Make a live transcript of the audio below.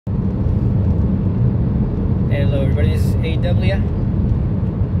Hello everybody, this is AW.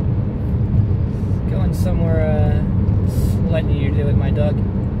 Going somewhere slightly new today with my dog.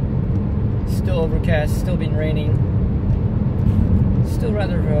 Still overcast, still been raining. Still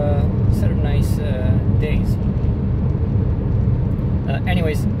rather set of nice days.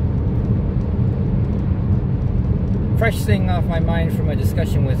 Anyways, fresh thing off my mind from a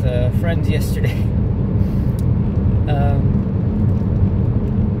discussion with friends yesterday.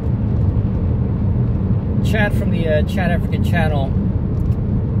 Chad from the Chad African channel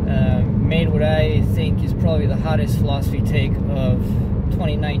made what I think is probably the hottest philosophy take of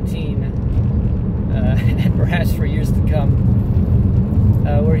 2019 and perhaps for years to come,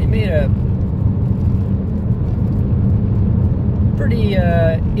 where he made a pretty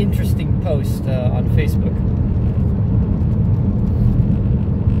interesting post on Facebook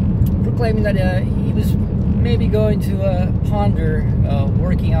proclaiming that he was maybe going to ponder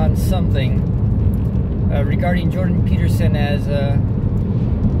working on something regarding Jordan Peterson as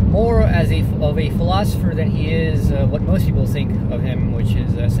more as of a philosopher than he is what most people think of him, which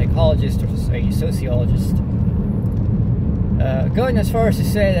is a psychologist or a sociologist. Going as far as to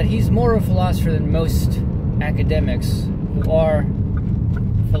say that he's more of a philosopher than most academics who are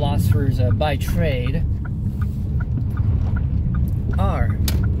philosophers by trade are.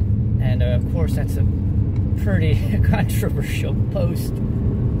 And of course that's a pretty controversial post.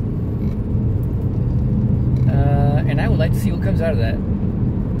 And I would like to see what comes out of that.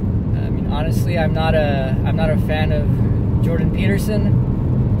 I mean, honestly, I'm not a fan of Jordan Peterson,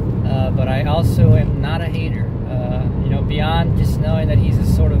 but I also am not a hater. You know, beyond just knowing that he's a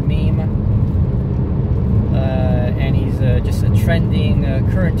sort of meme, and he's just a trending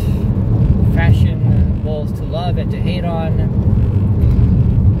current fashion, both to love and to hate on.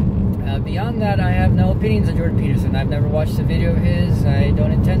 Beyond that, I have no opinions on Jordan Peterson. I've never watched a video of his. I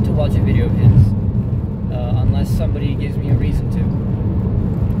don't intend to watch a video of his. Unless somebody gives me a reason to,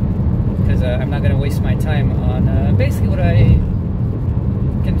 because I'm not going to waste my time on basically what I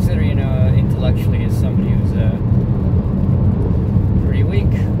consider, you know, intellectually as somebody who's pretty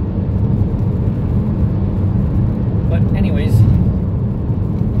weak. But anyways,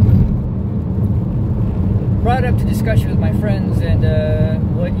 brought up to discussion with my friends, and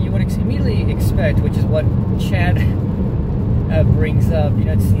what you would immediately expect, which is what Chad brings up, you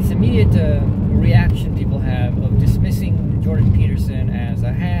know, it's immediate reaction people have of dismissing Jordan Peterson as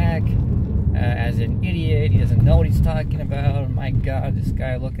a hack, as an idiot. He doesn't know what he's talking about. My God, this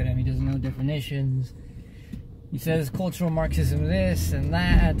guy, look at him, he doesn't know definitions. He says cultural Marxism this and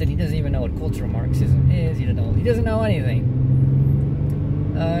that, and he doesn't even know what cultural Marxism is. He doesn't know anything.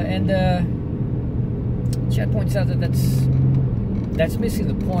 Chad points out that that's missing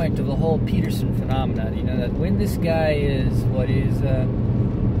the point of the whole Peterson phenomenon. You know, that when this guy is what is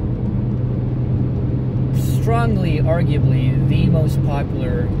strongly, arguably, the most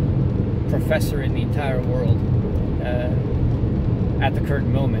popular professor in the entire world at the current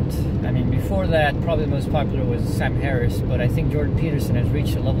moment. I mean, before that, probably the most popular was Sam Harris, but I think Jordan Peterson has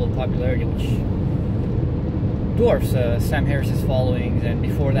reached a level of popularity which dwarfs Sam Harris's followings, and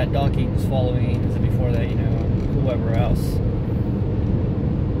before that, Dawkins' followings, and before that, you know, whoever else.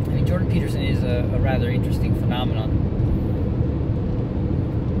 I mean, Jordan Peterson is a rather interesting phenomenon.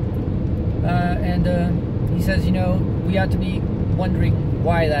 He says, you know, we ought to be wondering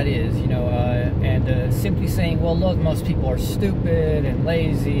why that is, you know, and simply saying, well, look, most people are stupid and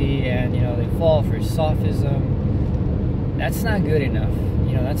lazy, and, you know, they fall for sophism. That's not good enough.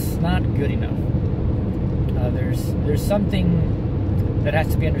 You know, that's not good enough. There's something that has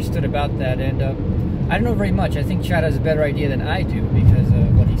to be understood about that, and I don't know very much. I think Chad has a better idea than I do because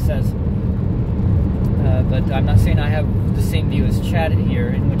of what he says. But I'm not saying I have the same view as Chad here,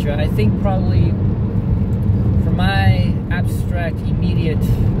 in which I think probably, from my abstract, immediate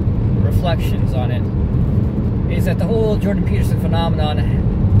reflections on it, is that the whole Jordan Peterson phenomenon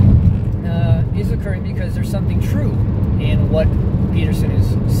is occurring because there's something true in what Peterson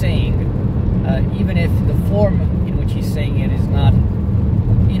is saying, even if the form in which he's saying it is not,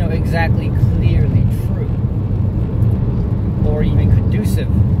 you know, exactly clearly true, or even conducive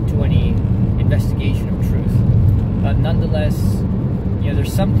to any investigation of truth. Nonetheless, you know,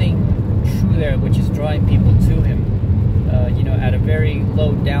 there's something true there which is drawing people to him, you know, at a very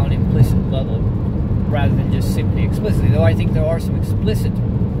low down implicit level, rather than just simply explicitly, though I think there are some explicit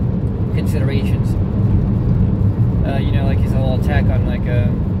considerations. You know, like his whole attack on, like,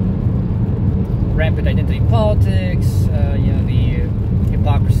 rampant identity politics, you know, the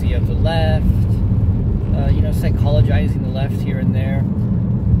hypocrisy of the left, you know, psychologizing the left here and there.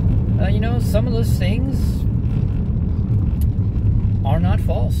 You know, some of those things are not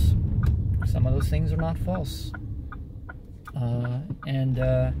false. some of those things are not false.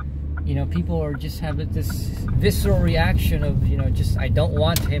 You know, people are just have this visceral reaction of, you know, just, I don't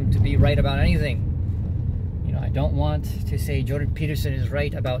want him to be right about anything. You know, I don't want to say Jordan Peterson is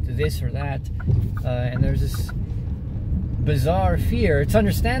right about this or that. And there's this bizarre fear. It's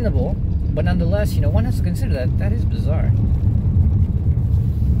understandable, but nonetheless, you know, one has to consider that that is bizarre.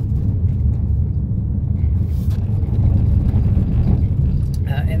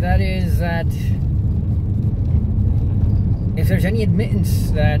 And that is that if there's any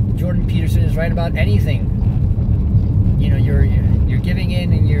admittance that Jordan Peterson is right about anything, you know, you're giving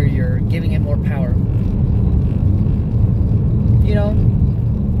in and you're giving him more power. You know,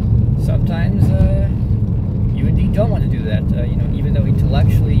 sometimes you indeed don't want to do that. You know, even though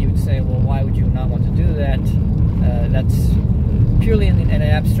intellectually you would say, well, why would you not want to do that? That's purely in an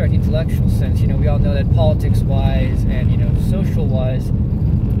abstract intellectual sense. You know, we all know that politics-wise and, you know, social-wise,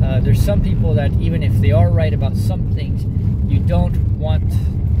 there's some people that even if they are right about some things, you don't want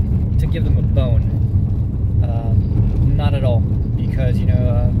to give them a bone. Not at all. Because, you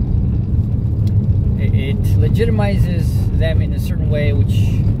know, it legitimizes them in a certain way which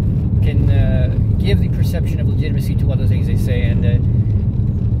can give the perception of legitimacy to other things they say.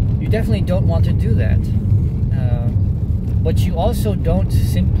 And you definitely don't want to do that. But you also don't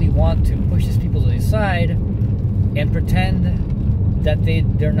simply want to push these people to the side and pretend that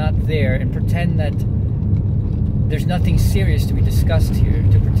they're not there, and pretend that there's nothing serious to be discussed here,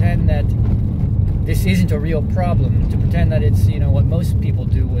 to pretend that this isn't a real problem, to pretend that it's, you know, what most people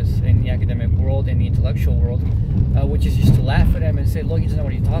do in the academic world, in the intellectual world, which is just to laugh at him and say, look, he doesn't know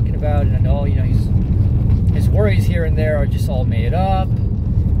what he's talking about, and oh, you know, his worries here and there are just all made up,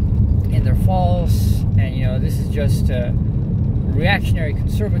 and they're false, and, you know, this is just reactionary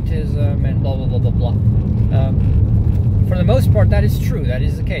conservatism, and blah, blah, blah, blah, blah. For the most part, that is true. That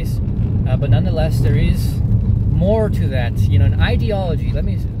is the case. But nonetheless, there is more to that. You know, an ideology, let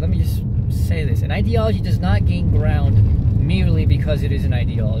me just say this. An ideology does not gain ground merely because it is an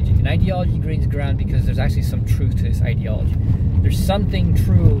ideology. An ideology gains ground because there's actually some truth to this ideology. There's something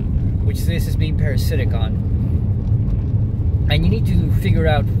true which this is being parasitic on. And you need to figure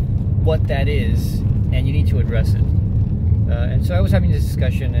out what that is, and you need to address it. And so I was having this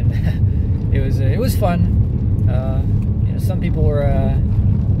discussion, and it was fun. You know, some people were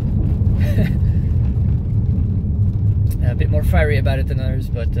a bit more fiery about it than others,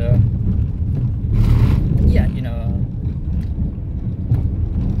 but yeah, you know,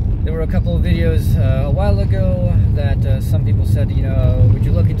 there were a couple of videos a while ago that some people said, you know, would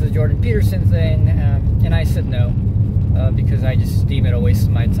you look into the Jordan Peterson thing? And I said no, because I just deem it a waste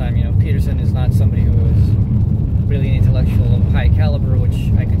of my time. You know, Peterson is not somebody who is really an intellectual of high caliber, which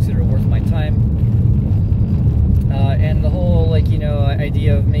I consider worth my time. And the whole, like, you know,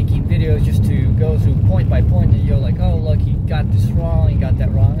 idea of making videos just to go through point by point and you're like, oh, look, he got this wrong, he got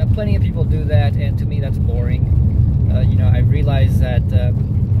that wrong. Plenty of people do that, and to me that's boring. You know, I realize that,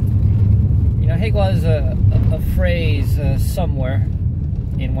 you know, Hegel has a phrase somewhere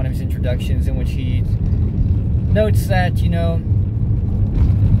in one of his introductions in which he notes that, you know,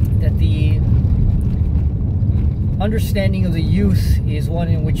 that the understanding of the youth is one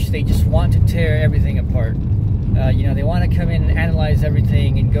in which they just want to tear everything apart. You know, they want to come in and analyze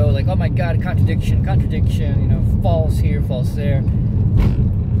everything and go like, oh my god, contradiction, contradiction, you know, false here, false there.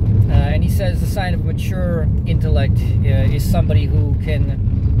 And he says the sign of a mature intellect is somebody who can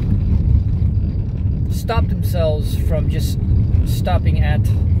stop themselves from just stopping at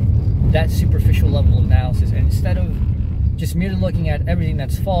that superficial level of analysis, and instead of just merely looking at everything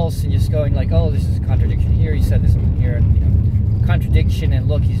that's false and just going like, oh, this is a contradiction here, he said this here, and, you know, contradiction, and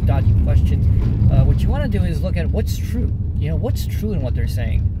look, he's dodging questions. What you want to do is look at what's true. You know, what's true in what they're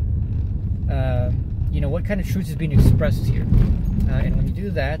saying. You know, what kind of truth is being expressed here. And when you do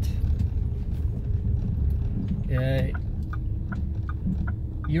that,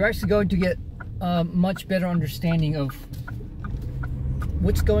 you're actually going to get a much better understanding of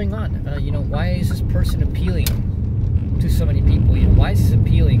what's going on. You know, why is this person appealing to so many people? You know, why is this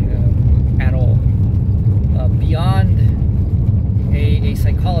appealing at all? Beyond a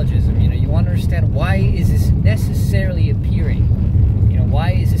psychologism, you know, you want to understand, why is this necessarily appearing? You know,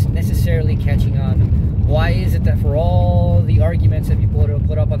 why is this necessarily catching on? Why is it that for all the arguments that people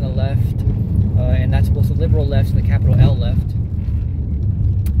put up on the left, and that's both the liberal left and the capital L left,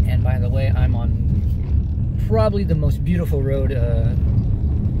 and by the way, I'm on probably the most beautiful road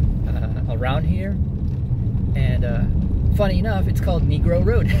around here, and funny enough, it's called Negro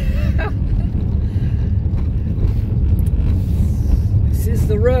Road. This is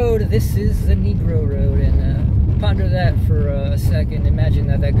the road, this is the Negro Road, and ponder that for a second, imagine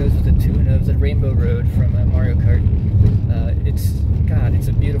that goes with the tune of the Rainbow Road from Mario Kart. It's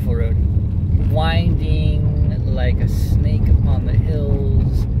a beautiful road. Winding like a snake upon the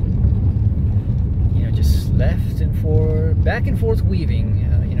hills. You know, just left and forth, back and forth weaving,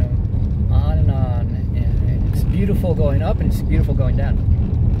 you know, on and on. And it's beautiful going up and it's beautiful going down.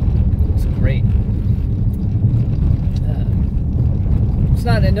 It's great. It's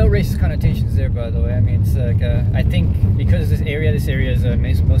not, no racist connotations there, by the way. I mean, it's like, I think because this area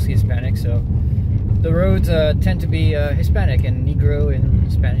is mostly Hispanic, so the roads tend to be Hispanic, and Negro in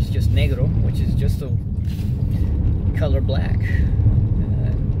Spanish is just negro, which is just the color black.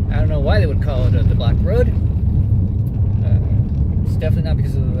 I don't know why they would call it the Black Road. It's definitely not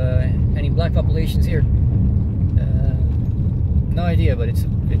because of any black populations here. No idea, but it's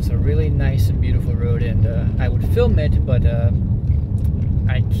a really nice and beautiful road, and I would film it, but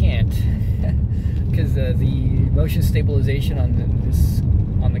I can't because the motion stabilization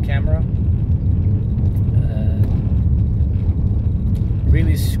on the camera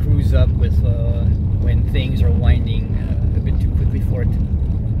really screws up with when things are winding a bit too quickly for it,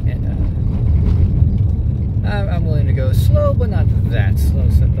 and I'm willing to go slow, but not that slow.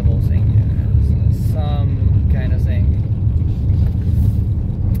 So the whole thing, some kind of thing.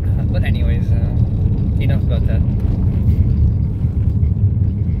 But anyways, enough about that.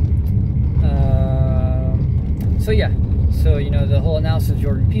 So yeah, so you know, the whole analysis of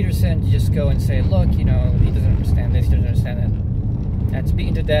Jordan Peterson, you just go and say, look, you know, he doesn't understand this, he doesn't understand that. That's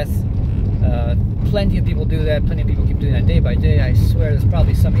beaten to death. Plenty of people do that. Plenty of people keep doing that day by day. I swear there's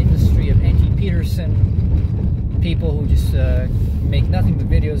probably some industry of anti-Peterson people who just make nothing but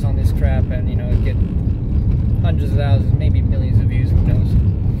videos on this crap, and you know, get hundreds of thousands, maybe millions of views, who knows.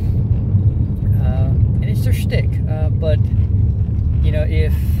 And it's their shtick. But you know,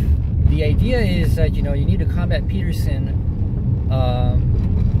 if the idea is that, you know, you need to combat Peterson,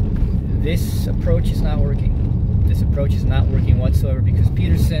 this approach is not working. This approach is not working whatsoever, because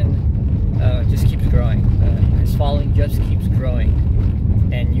Peterson just keeps growing. His following just keeps growing,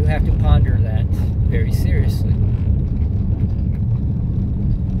 and you have to ponder that very seriously.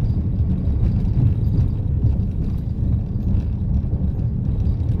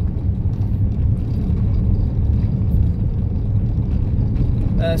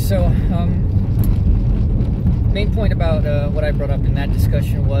 Main point about what I brought up in that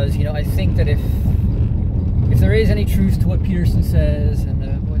discussion was, you know, I think that if there is any truth to what Peterson says, and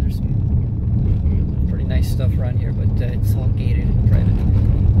boy, there's some pretty nice stuff around here, but it's all gated and private.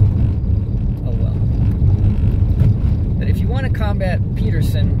 Oh well. But if you want to combat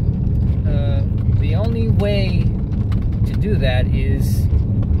Peterson, the only way to do that is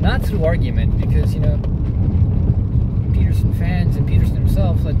not through argument, because, you know, Peterson fans and Peterson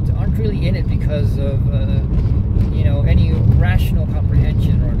himself aren't really in it because of you know, any rational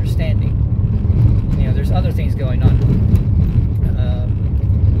comprehension or understanding. You know, there's other things going on.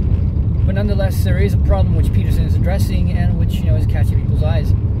 But nonetheless, there is a problem which Peterson is addressing, and which, you know, is catching people's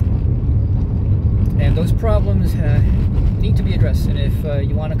eyes. And those problems need to be addressed. And if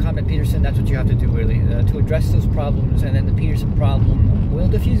you want to combat Peterson, that's what you have to do, really, to address those problems, and then the Peterson problem will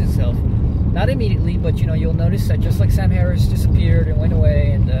diffuse itself. Not immediately, but, you know, you'll notice that just like Sam Harris disappeared and went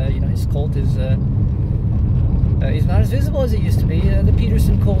away, and you know, his cult is not as visible as it used to be, the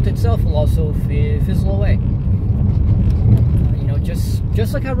Peterson cult itself will also fizzle away. You know,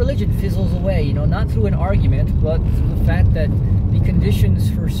 just like how religion fizzles away, you know, not through an argument, but through the fact that the conditions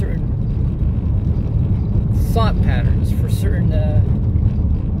for certain thought patterns, for certain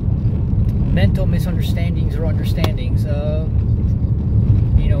mental misunderstandings or understandings,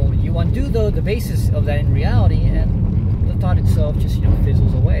 you know, you undo the basis of that in reality, and the thought itself just, you know,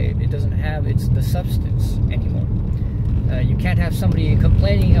 fizzles away. It doesn't have the substance anymore. You can't have somebody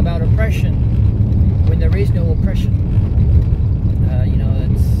complaining about oppression when there is no oppression. You know,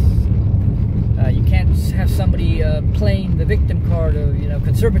 you can't have somebody playing the victim card of, you know,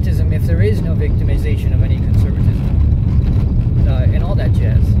 conservatism if there is no victimization of any conservatism, and all that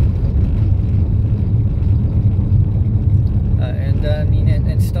jazz. I mean,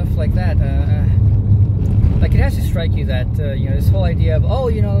 and stuff like that. Like, it has to strike you that, you know, this whole idea of, oh,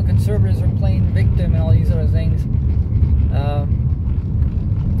 you know, conservatives are playing victim and all these other things.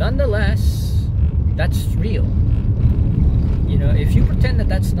 Nonetheless, that's real. You know, if you pretend that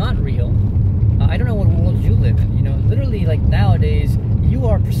that's not real, I don't know what world you live in. You know, literally, like, nowadays, you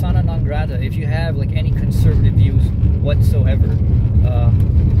are persona non grata if you have, like, any conservative views whatsoever,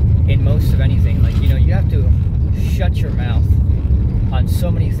 in most of anything. Like, you know, you have to shut your mouth on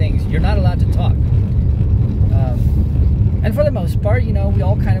so many things. You're not allowed to talk. And for the most part, you know, we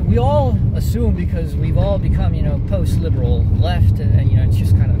all assume, because we've all become, you know, post-liberal left, and you know, it's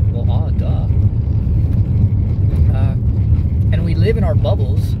just kind of, well, duh. And we live in our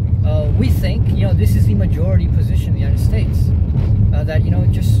bubbles. We think, you know, this is the majority position in the United States. That, you know,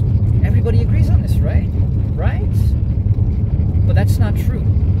 just everybody agrees on this, right? Right? But that's not true.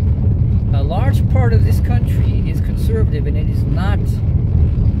 A large part of this country is conservative, and it is not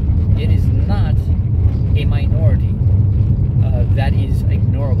a minority that is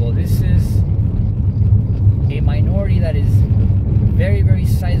ignorable. This is a minority that is very, very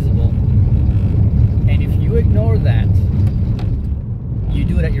sizable. And if you ignore that, you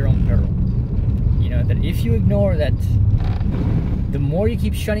do it at your own peril. You know, that if you ignore that, the more you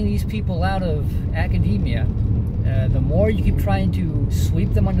keep shutting these people out of academia, the more you keep trying to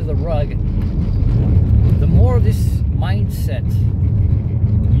sweep them under the rug, the more this mindset,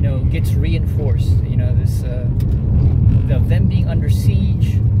 you know, gets reinforced. You know, this of them being under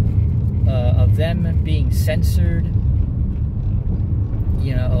siege, of them being censored,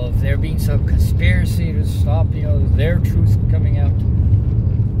 you know, of there being some conspiracy to stop, you know, their truth coming out.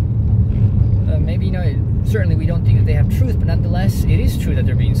 Maybe, you know, certainly we don't think that they have truth, but nonetheless, it is true that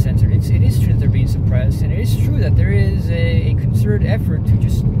they're being censored. It is true that they're being suppressed, and it is true that there is a concerted effort to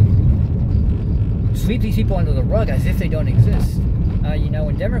just sweep these people under the rug as if they don't exist. You know,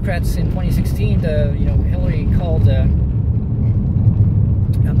 when Democrats in 2016, you know, Hillary called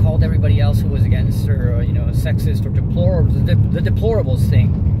everybody else who was against her, you know, a sexist or deplorable, the deplorables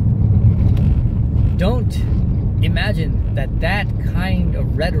thing. Don't imagine that that kind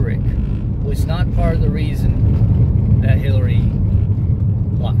of rhetoric was not part of the reason that Hillary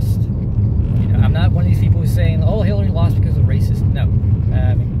lost. You know, I'm not one of these people who's saying, oh, Hillary lost because of racist. No.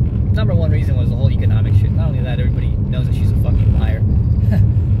 I mean, number one reason was the whole economic shit. Not only that, everybody knows that she's a fucking liar.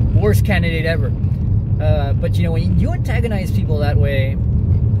 Worst candidate ever. But, you know, when you antagonize people that way,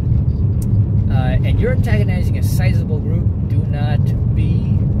 and you're antagonizing a sizable group, do not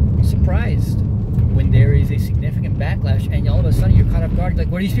be surprised when there is a significant backlash, and all of a sudden you're caught off guard. Like,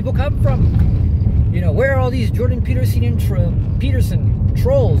 where do these people come from? You know, where are all these Jordan Peterson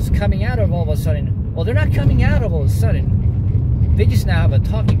trolls coming out of all of a sudden? Well, they're not coming out of all of a sudden. They just now have a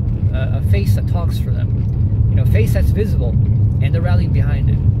face that talks for them. You know, a face that's visible, and they're rallying behind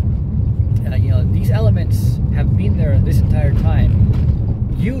it. You know, these elements have been there this entire time.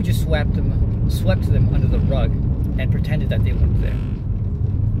 You just swept them under the rug and pretended that they weren't there.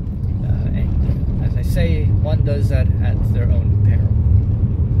 And as I say, one does that at their own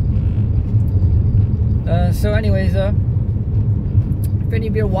peril. So anyways, if any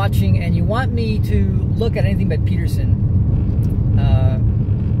of you are watching and you want me to look at anything but Peterson,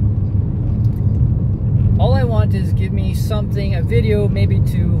 all I want is give me something, a video, maybe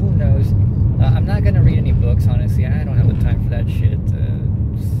two, who knows. I'm not going to read any books, honestly. I don't have the time for that shit.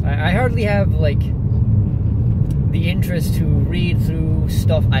 I hardly have, like, the interest to read through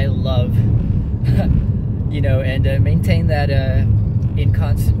stuff I love, you know, and maintain that in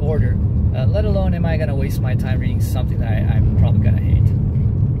constant order. Let alone am I going to waste my time reading something that I'm probably going to hate.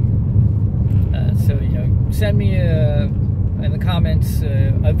 So, you know, send me in the comments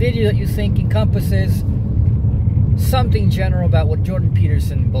a video that you think encompasses something general about what Jordan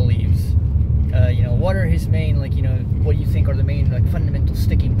Peterson believes. You know, what are his main, like, you know, what do you think are the main, like, fundamental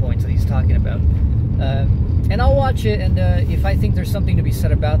sticking points that he's talking about? And I'll watch it, and if I think there's something to be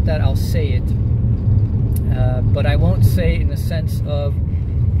said about that, I'll say it. But I won't say it in the sense of,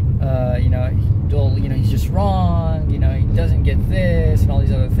 you know, he's just wrong, you know, he doesn't get this, and all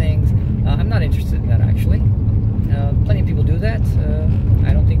these other things. I'm not interested in that, actually. Plenty of people do that.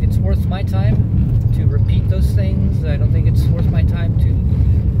 I don't think it's worth my time to repeat those things. I don't think it's worth my time to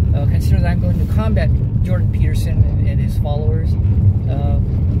consider that I'm going to combat Jordan Peterson and his followers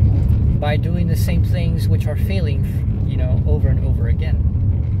by doing the same things which are failing, you know, over and over again.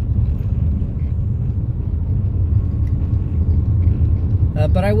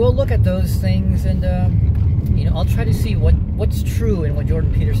 But I will look at those things, and you know, I'll try to see what's true in what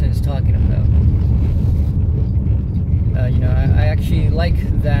Jordan Peterson is talking about. You know, I actually like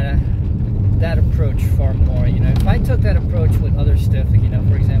that approach far more. You know, if I took that approach with other stuff, like, you know,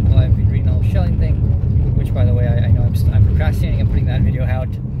 for example, I've been reading the whole Schelling thing, which, by the way, I know I'm procrastinating on putting that video out.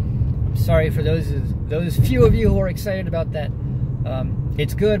 I'm sorry for those few of you who are excited about that.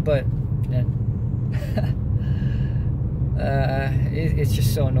 It's good, but it's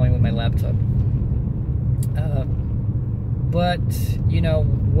just so annoying with my laptop. But, you know,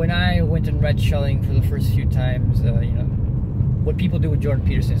 when I went and read Schelling for the first few times, you know, what people do with Jordan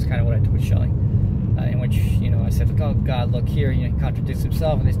Peterson is kind of what I do with Schelling. In which, you know, I said, like, oh, God, look here, you know, he contradicts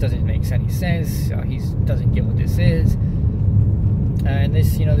himself, and this doesn't make any sense. He doesn't get what this is. And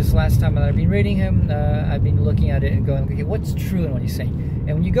this, this last time that I've been reading him, I've been looking at it and going, okay, what's true in what he's saying?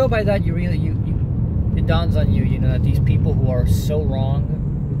 And when you go by that, it dawns on you, that these people who are so wrong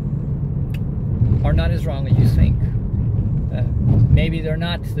are not as wrong as you think. Maybe they're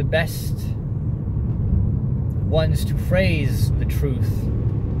not the best ones to phrase the truth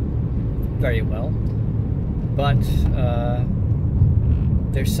very well, but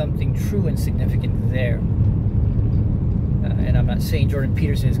there's something true and significant there. And I'm not saying Jordan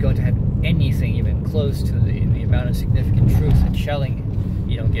Peterson is going to have anything even close to the amount of significant truth that Schelling,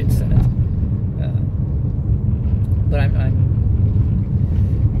 gets in it. But I'm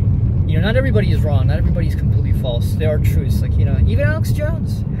not everybody is wrong. Not everybody is completely false. There are truths. Like, even Alex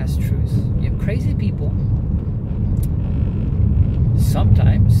Jones has truths. You have crazy people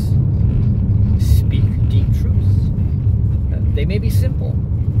sometimes speak deep truths. They may be simple,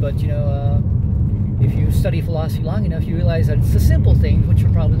 but if you study philosophy long enough, you realize that it's the simple things which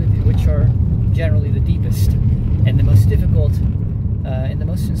are generally the deepest and the most difficult and the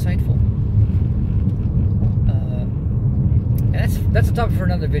most insightful. And that's a topic for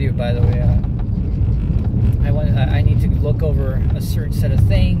another video, by the way. I need to look over a certain set of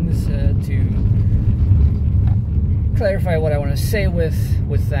things to clarify what I want to say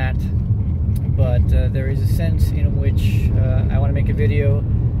with that. But there is a sense in which I want to make a video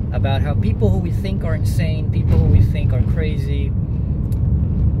about how people who we think are insane, people who we think are crazy,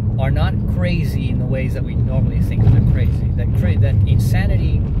 are not crazy in the ways that we normally think they're crazy. That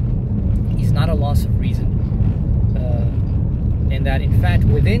insanity is not a loss of reason. And that, in fact,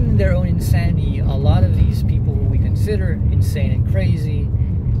 within their own insanity, a lot of these people who we consider insane and crazy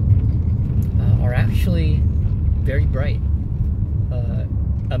are actually very bright.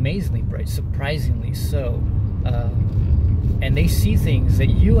 Amazingly bright, surprisingly so. And they see things that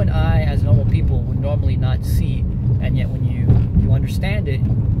you and I, as normal people, would normally not see. And yet when you understand it,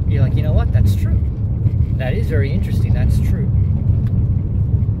 you're like, you know what, that's true. That is very interesting, that's true.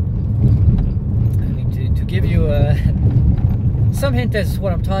 I mean, to give you some hint as to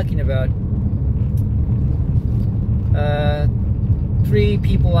what I'm talking about, 3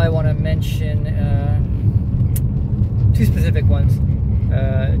 people I want to mention, 2 specific ones.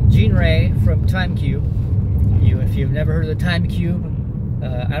 Gene Ray from Time Cube. If you've never heard of the Time Cube,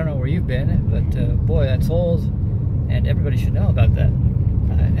 I don't know where you've been, but boy, that's old, and everybody should know about that.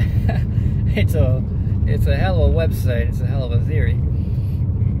 It's a hell of a website. It's a hell of a theory.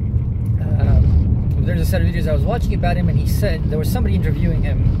 There's a set of videos I was watching about him, and he said there was somebody interviewing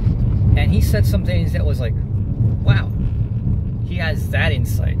him, and he said some things that was like, wow, he has that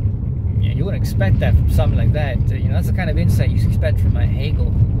insight. You wouldn't expect that from something like that. That's the kind of insight you expect from a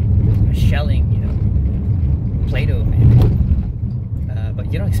Hegel, a Schelling, Plato, maybe.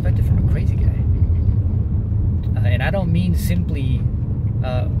 But you don't expect it from a crazy guy. And I don't mean simply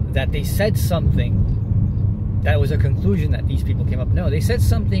that they said something that was a conclusion that these people came up. No, they said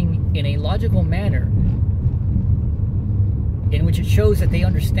something in a logical manner in which it shows that they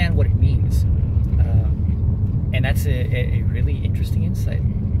understand what it means. And that's a really interesting insight.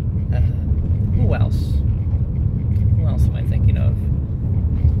 Who else? Who else am I thinking of?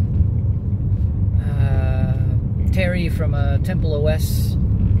 Terry from Temple OS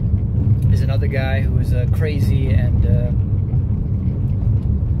is another guy who is crazy and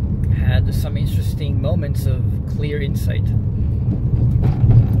had some interesting moments of clear insight.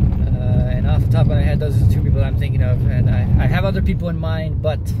 And off the top of my head, those are the 2 people I'm thinking of. And I have other people in mind,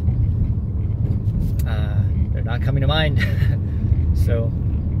 but they're not coming to mind. So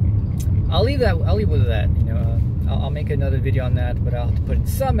I'll leave with that. I'll make another video on that, but I'll have to put in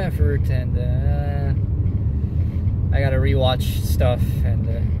some effort, and I gotta rewatch stuff, and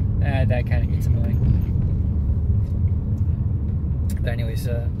that kind of gets annoying. But anyways,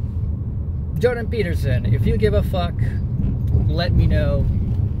 Jordan Peterson, if you give a fuck, let me know.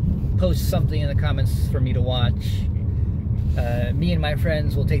 Post something in the comments for me to watch. Me and my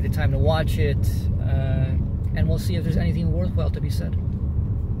friends will take the time to watch it, and we'll see if there's anything worthwhile to be said.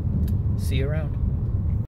 See you around.